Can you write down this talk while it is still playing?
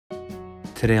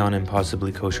Today on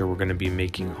Impossibly Kosher, we're going to be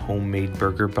making homemade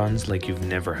burger buns like you've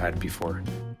never had before.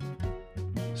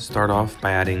 Start off by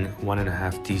adding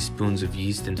 1.5 teaspoons of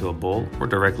yeast into a bowl or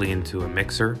directly into a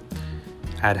mixer.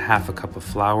 Add half a cup of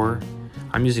flour.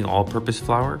 I'm using all-purpose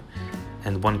flour,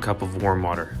 and 1 cup of warm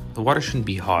water. The water shouldn't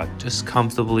be hot, just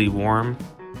comfortably warm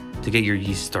to get your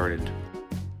yeast started.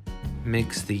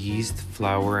 Mix the yeast,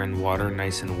 flour, and water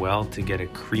nice and well to get a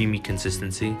creamy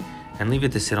consistency, and leave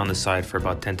it to sit on the side for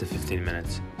about 10 to 15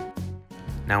 minutes.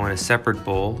 Now in a separate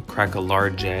bowl, crack a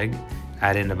large egg,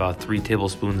 add in about 3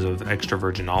 tablespoons of extra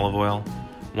virgin olive oil,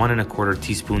 1¼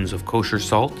 teaspoons of kosher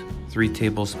salt, 3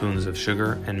 tablespoons of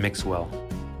sugar, and mix well.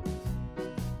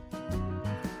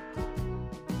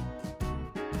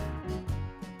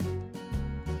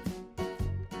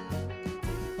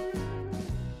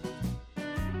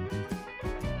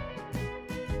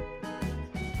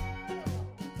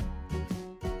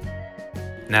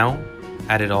 Now,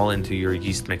 add it all into your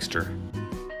yeast mixture.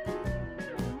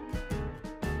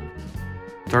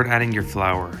 Start adding your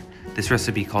flour. This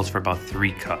recipe calls for about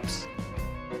 3 cups.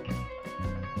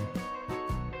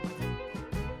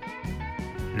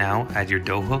 Now, add your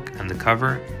dough hook and the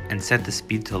cover and set the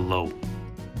speed to low.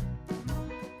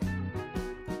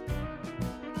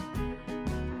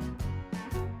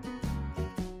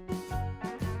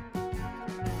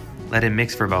 Let it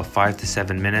mix for about 5 to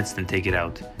 7 minutes, then take it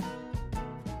out.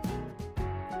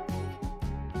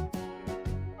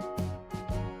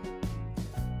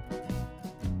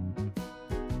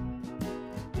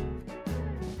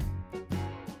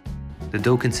 The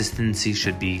dough consistency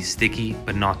should be sticky,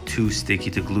 but not too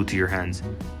sticky to glue to your hands,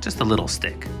 just a little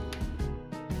stick.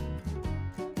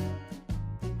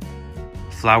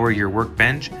 Flour your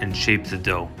workbench and shape the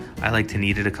dough. I like to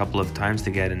knead it a couple of times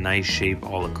to get a nice shape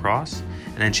all across,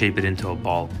 and then shape it into a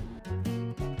ball.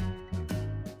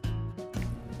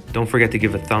 Don't forget to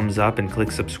give a thumbs up and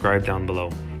click subscribe down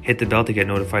below. Hit the bell to get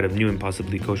notified of new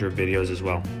Impossibly Kosher videos as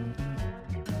well.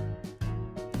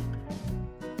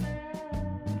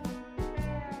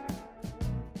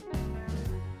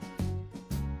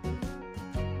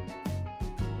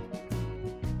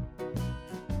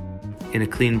 In a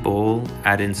clean bowl,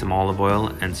 add in some olive oil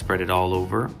and spread it all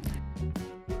over.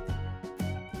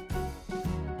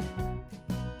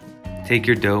 Take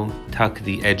your dough, tuck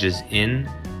the edges in,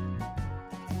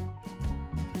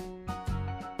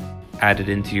 add it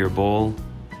into your bowl,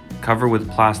 cover with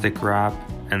plastic wrap,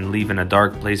 and leave in a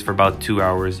dark place for about 2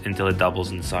 hours until it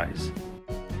doubles in size.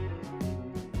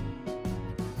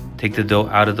 Take the dough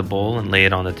out of the bowl and lay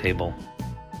it on the table.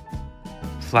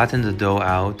 Flatten the dough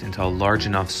out into a large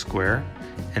enough square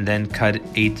and then cut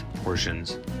 8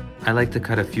 portions. I like to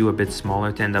cut a few a bit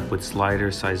smaller to end up with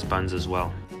slider sized buns as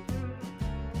well.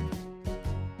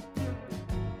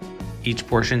 Each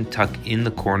portion tuck in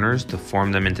the corners to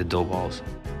form them into dough balls.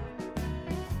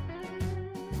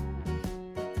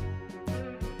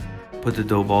 Put the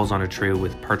dough balls on a tray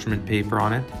with parchment paper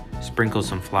on it, sprinkle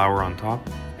some flour on top,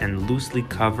 and loosely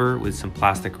cover with some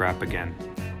plastic wrap again.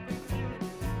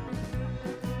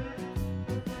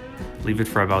 Leave it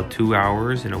for about 2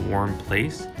 hours in a warm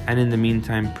place, and in the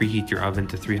meantime preheat your oven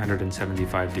to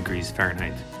 375 degrees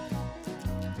Fahrenheit.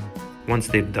 Once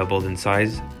they've doubled in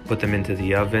size, put them into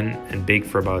the oven and bake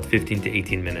for about 15 to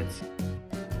 18 minutes.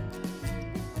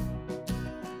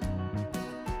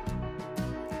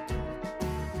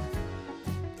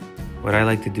 What I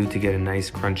like to do to get a nice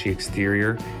crunchy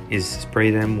exterior is spray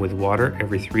them with water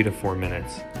every 3 to 4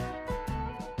 minutes.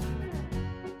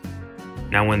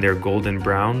 Now when they're golden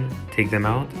brown, take them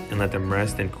out and let them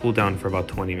rest and cool down for about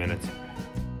 20 minutes.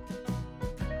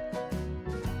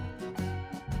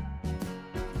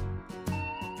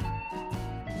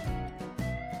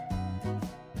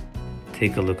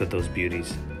 Take a look at those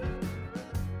beauties.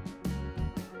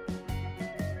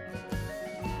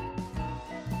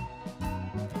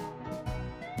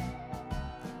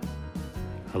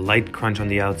 A light crunch on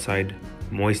the outside,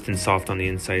 moist and soft on the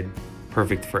inside,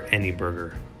 perfect for any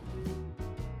burger.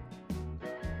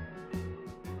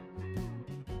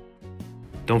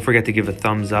 Don't forget to give a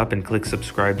thumbs up and click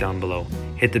subscribe down below.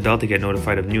 Hit the bell to get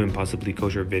notified of new Impossibly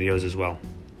Kosher videos as well.